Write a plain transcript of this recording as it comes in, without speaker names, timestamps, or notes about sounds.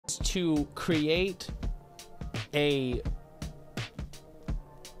to create a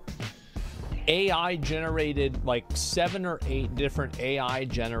AI generated, like 7 or 8 different AI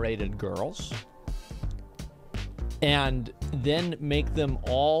generated girls, and then make them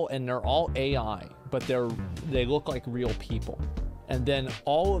all, and they're all AI, but they look like real people, and then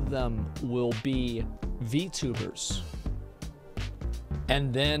all of them will be VTubers,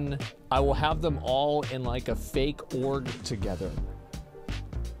 and then I will have them all in like a fake org together,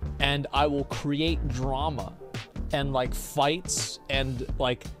 and I will create drama and like fights, and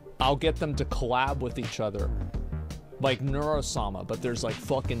like I'll get them to collab with each other like Neurosama, but there's like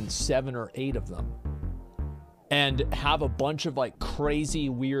fucking 7 or 8 of them, and have a bunch of like crazy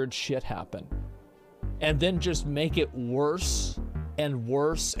weird shit happen, and then just make it worse and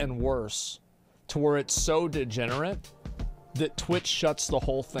worse and worse to where it's so degenerate that Twitch shuts the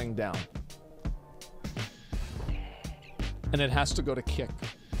whole thing down and it has to go to Kick.